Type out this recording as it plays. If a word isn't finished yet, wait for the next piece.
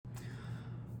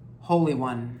Holy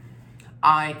One,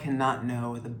 I cannot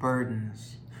know the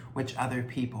burdens which other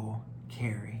people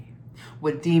carry,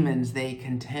 what demons they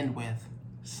contend with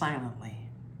silently,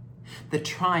 the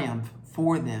triumph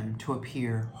for them to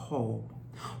appear whole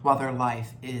while their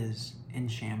life is in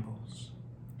shambles.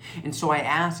 And so I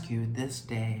ask you this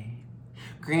day,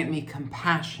 grant me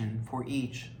compassion for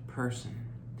each person,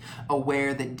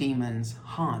 aware that demons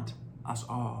haunt us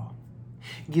all.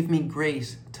 Give me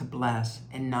grace to bless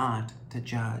and not to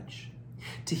judge,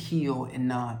 to heal and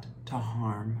not to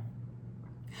harm.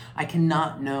 I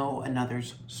cannot know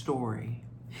another's story,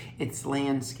 its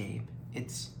landscape,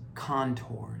 its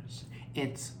contours,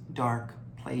 its dark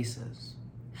places.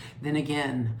 Then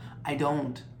again, I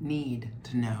don't need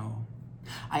to know.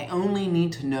 I only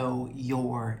need to know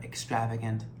your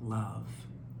extravagant love.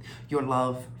 Your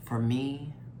love for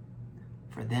me,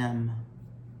 for them,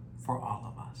 for all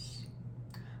of us.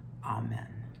 Amen.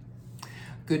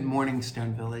 Good morning,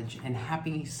 Stone Village, and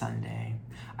happy Sunday.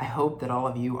 I hope that all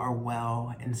of you are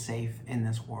well and safe in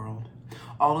this world.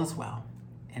 All is well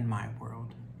in my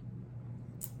world.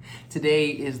 Today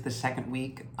is the second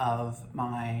week of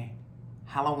my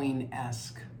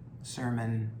Halloween-esque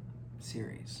sermon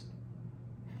series.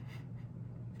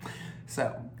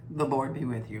 So, the Lord be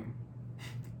with you,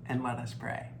 and let us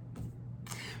pray.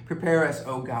 Prepare us,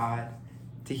 O God,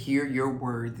 to hear your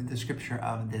word through the scripture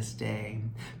of this day.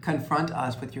 Confront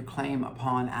us with your claim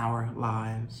upon our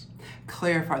lives.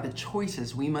 Clarify the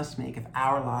choices we must make if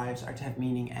our lives are to have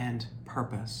meaning and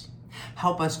purpose.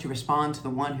 Help us to respond to the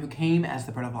one who came as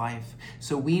the bread of life,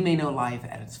 so we may know life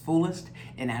at its fullest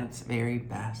and at its very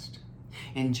best.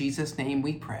 In Jesus' name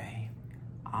we pray.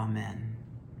 Amen.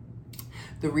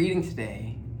 The reading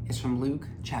today is from Luke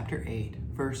chapter 8,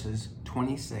 verses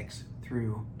 26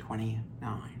 through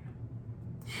 29.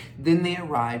 Then they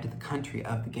arrived at the country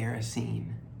of the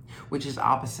Gerasene, which is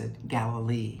opposite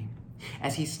Galilee.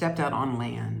 As he stepped out on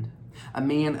land, a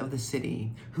man of the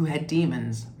city who had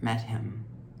demons met him.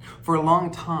 For a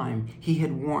long time he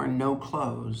had worn no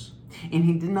clothes, and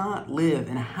he did not live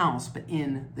in a house but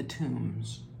in the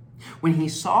tombs. When he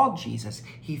saw Jesus,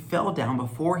 he fell down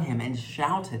before him and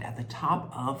shouted at the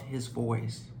top of his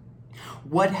voice,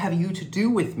 "What have you to do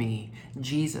with me,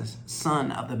 Jesus,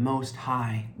 Son of the Most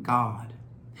High God?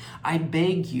 I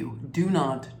beg you, do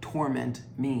not torment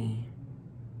me."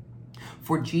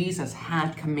 For Jesus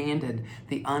had commanded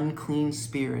the unclean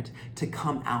spirit to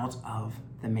come out of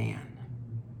the man.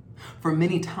 For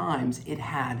many times it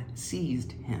had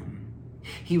seized him.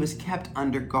 He was kept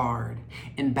under guard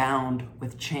and bound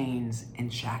with chains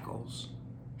and shackles.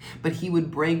 But he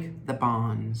would break the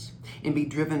bonds and be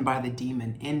driven by the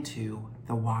demon into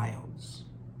the wilds.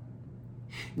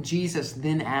 Jesus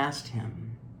then asked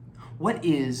him, "What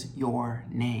is your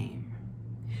name?"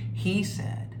 He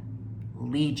said,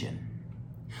 "Legion,"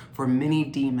 for many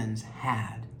demons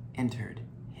had entered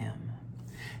him.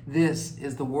 This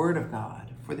is the word of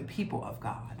God for the people of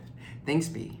God. Thanks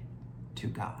be to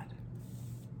God.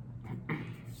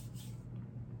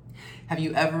 Have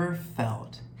you ever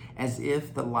felt as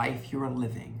if the life you are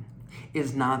living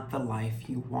is not the life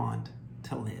you want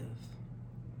to live?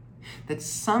 That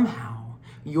somehow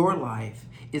your life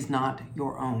is not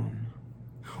your own?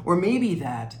 Or maybe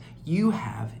that you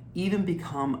have even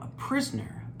become a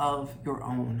prisoner of your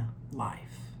own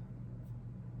life?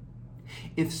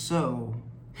 If so,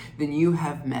 then you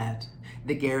have met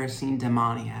the Gerasene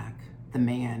demoniac, the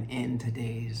man in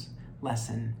today's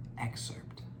lesson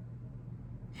excerpt.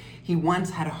 He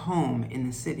once had a home in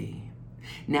the city.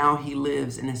 Now he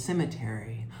lives in a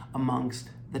cemetery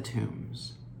amongst the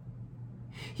tombs.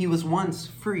 He was once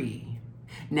free.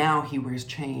 Now he wears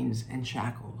chains and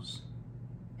shackles.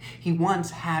 He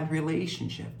once had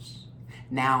relationships.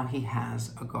 Now he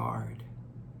has a guard.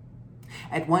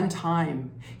 At one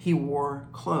time, he wore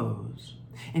clothes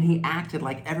and he acted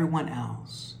like everyone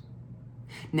else.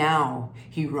 Now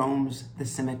he roams the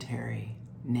cemetery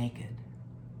naked.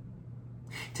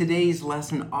 Today's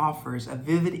lesson offers a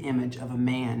vivid image of a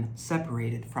man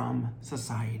separated from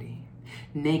society,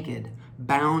 naked,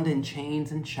 bound in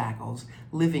chains and shackles,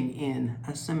 living in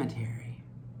a cemetery.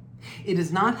 It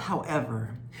is not,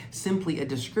 however, simply a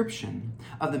description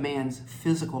of the man's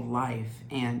physical life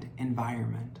and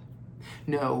environment.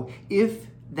 No, if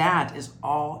that is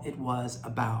all it was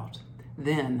about,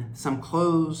 then some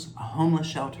clothes, a homeless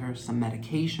shelter, some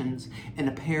medications, and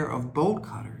a pair of bolt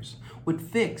cutters would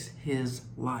fix his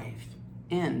life.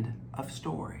 End of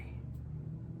story.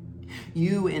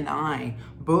 You and I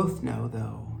both know,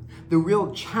 though, the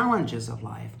real challenges of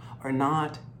life are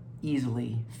not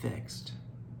easily fixed.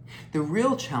 The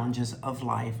real challenges of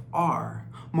life are,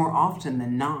 more often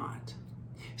than not,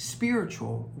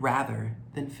 spiritual rather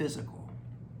than physical.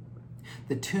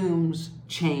 The tombs,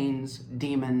 chains,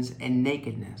 demons, and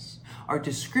nakedness are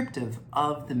descriptive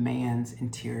of the man's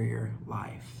interior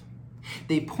life.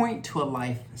 They point to a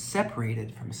life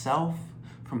separated from self,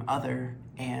 from other,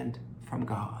 and from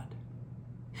God.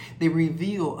 They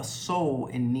reveal a soul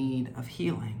in need of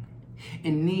healing,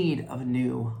 in need of a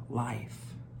new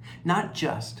life, not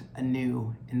just a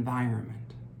new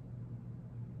environment.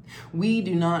 We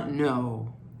do not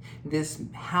know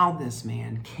how this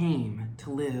man came to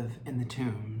live in the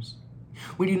tombs.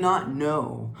 We do not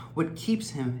know what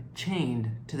keeps him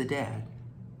chained to the dead.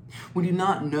 We do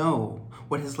not know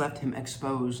what has left him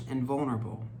exposed and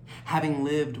vulnerable, having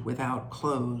lived without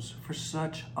clothes for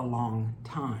such a long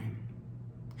time.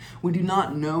 We do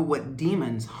not know what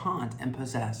demons haunt and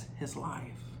possess his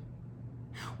life.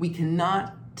 We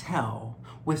cannot tell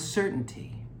with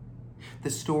certainty the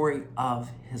story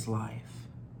of his life.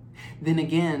 Then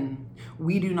again,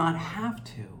 we do not have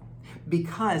to,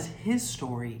 because his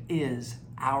story is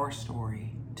our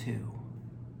story too.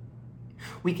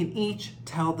 We can each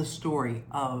tell the story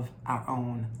of our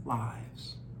own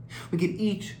lives. We could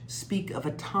each speak of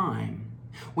a time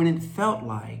when it felt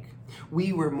like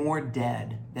we were more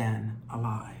dead than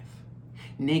alive,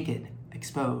 naked,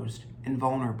 exposed, and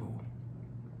vulnerable.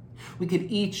 We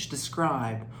could each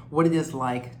describe what it is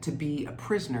like to be a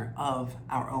prisoner of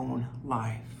our own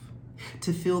life,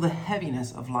 to feel the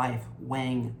heaviness of life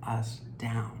weighing us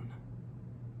down,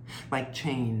 like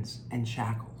chains and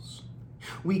shackles.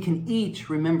 We can each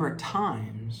remember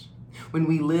times when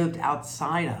we lived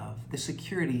outside of the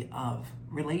security of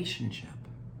relationship.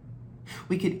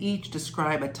 We could each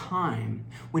describe a time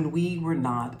when we were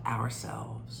not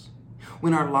ourselves,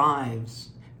 when our lives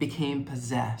became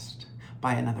possessed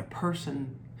by another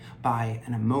person, by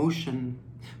an emotion,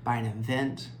 by an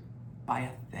event, by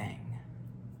a thing.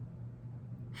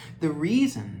 The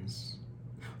reasons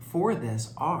for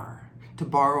this are, to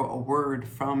borrow a word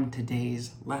from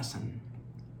today's lesson,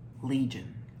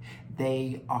 legion.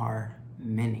 They are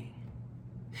many.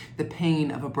 The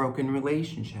pain of a broken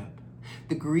relationship,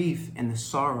 the grief and the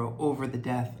sorrow over the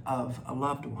death of a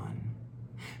loved one,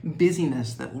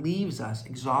 busyness that leaves us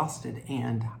exhausted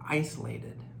and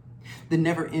isolated, the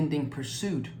never-ending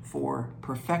pursuit for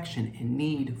perfection and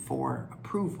need for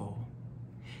approval,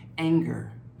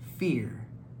 anger, fear,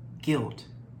 guilt,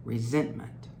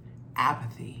 resentment,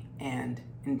 apathy, and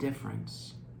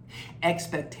indifference,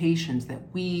 expectations that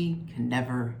we can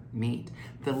never meet.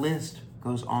 The list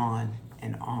goes on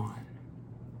and on.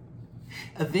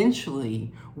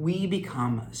 Eventually, we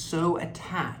become so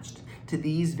attached to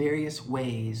these various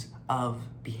ways of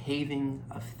behaving,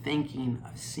 of thinking,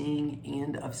 of seeing,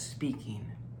 and of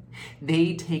speaking.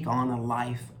 They take on a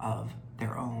life of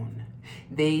their own.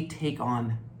 They take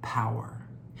on power.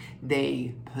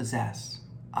 They possess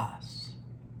us.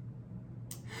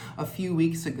 A few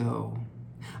weeks ago,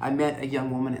 I met a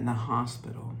young woman in the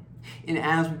hospital, and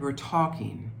as we were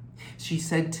talking, she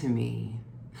said to me,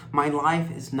 "My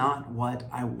life is not what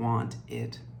I want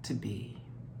it to be,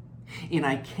 and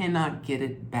I cannot get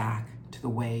it back to the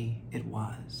way it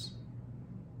was.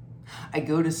 I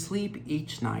go to sleep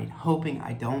each night hoping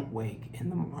I don't wake in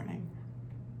the morning."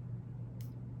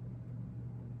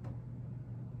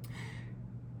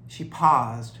 She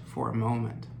paused for a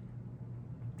moment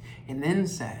and then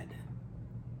said,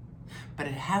 "But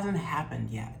it hasn't happened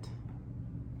yet.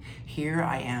 Here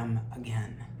I am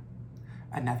again,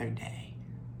 another day."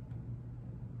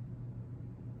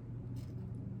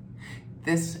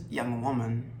 This young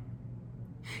woman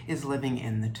is living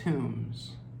in the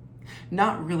tombs,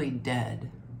 not really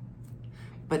dead,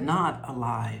 but not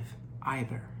alive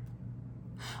either,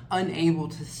 unable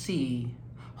to see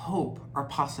hope or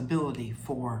possibility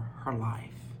for her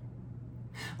life.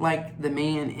 Like the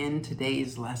man in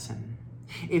today's lesson,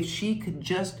 if she could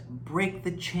just break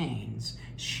the chains,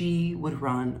 she would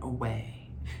run away.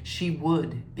 She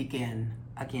would begin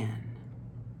again.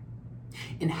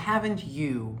 And haven't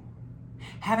you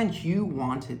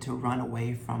wanted to run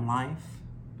away from life?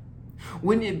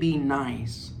 Wouldn't it be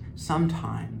nice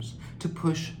sometimes to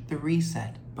push the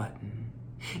reset button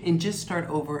and just start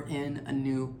over in a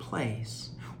new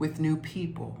place with new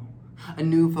people, a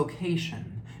new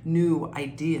vocation, new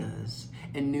ideas,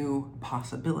 and new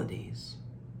possibilities?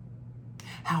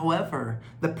 However,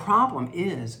 the problem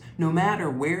is no matter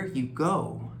where you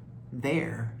go,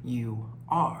 there you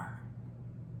are.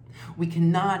 We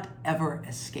cannot ever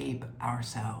escape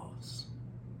ourselves.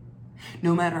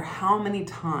 No matter how many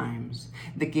times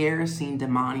the Gerasene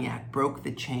demoniac broke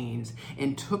the chains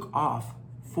and took off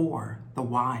for the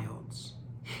wilds,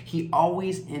 he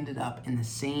always ended up in the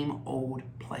same old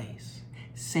place,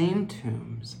 same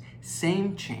tombs,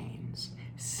 same chains,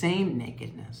 same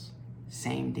nakedness,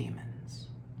 same demons.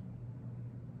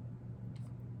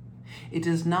 It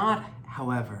does not,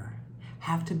 however,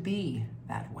 have to be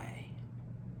that way.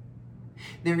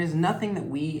 There is nothing that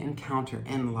we encounter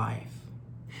in life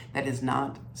that is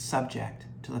not subject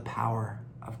to the power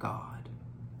of God,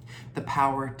 the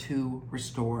power to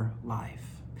restore life,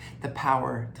 the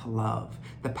power to love,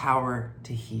 the power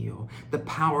to heal, the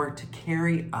power to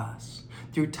carry us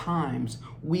through times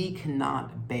we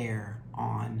cannot bear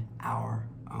on our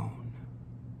own.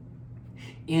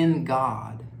 In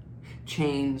God,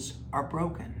 chains are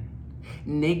broken,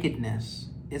 nakedness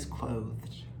is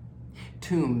clothed,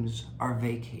 tombs are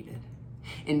vacated,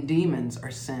 and demons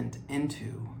are sent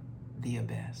into the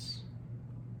abyss.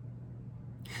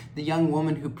 The young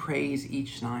woman who prays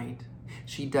each night,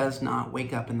 she does not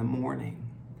wake up in the morning.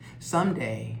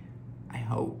 Someday, I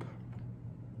hope,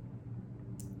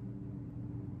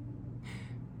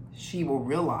 she will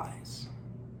realize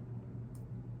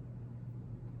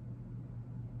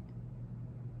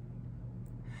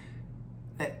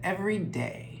that every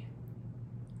day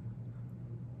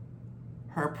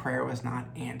her prayer was not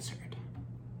answered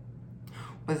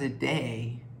was a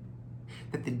day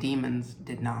that the demons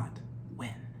did not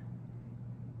win.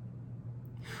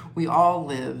 We all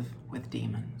live with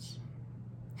demons.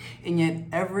 And yet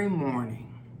every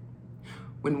morning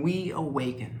when we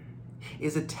awaken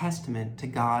is a testament to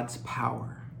God's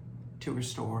power to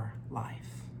restore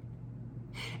life.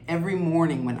 Every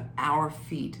morning when our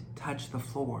feet touch the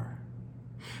floor,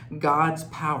 God's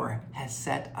power has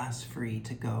set us free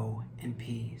to go in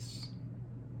peace.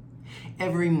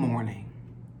 Every morning,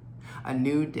 a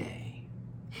new day,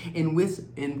 and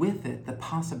with it the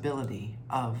possibility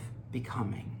of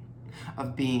becoming,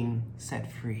 of being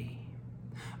set free,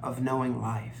 of knowing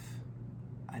life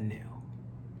anew.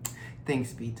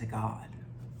 Thanks be to God.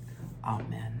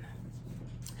 Amen.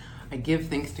 I give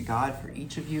thanks to God for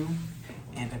each of you,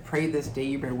 and I pray this day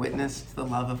you bear witness to the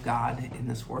love of God in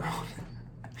this world.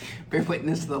 Bear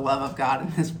witness to the love of God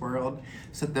in this world,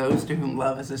 so those to whom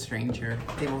love is a stranger,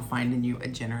 they will find in you a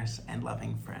generous and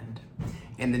loving friend.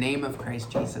 In the name of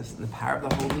Christ Jesus and the power of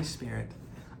the Holy Spirit,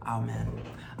 amen.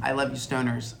 I love you,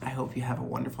 stoners. I hope you have a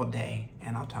wonderful day,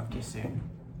 and I'll talk to you soon.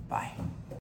 Bye.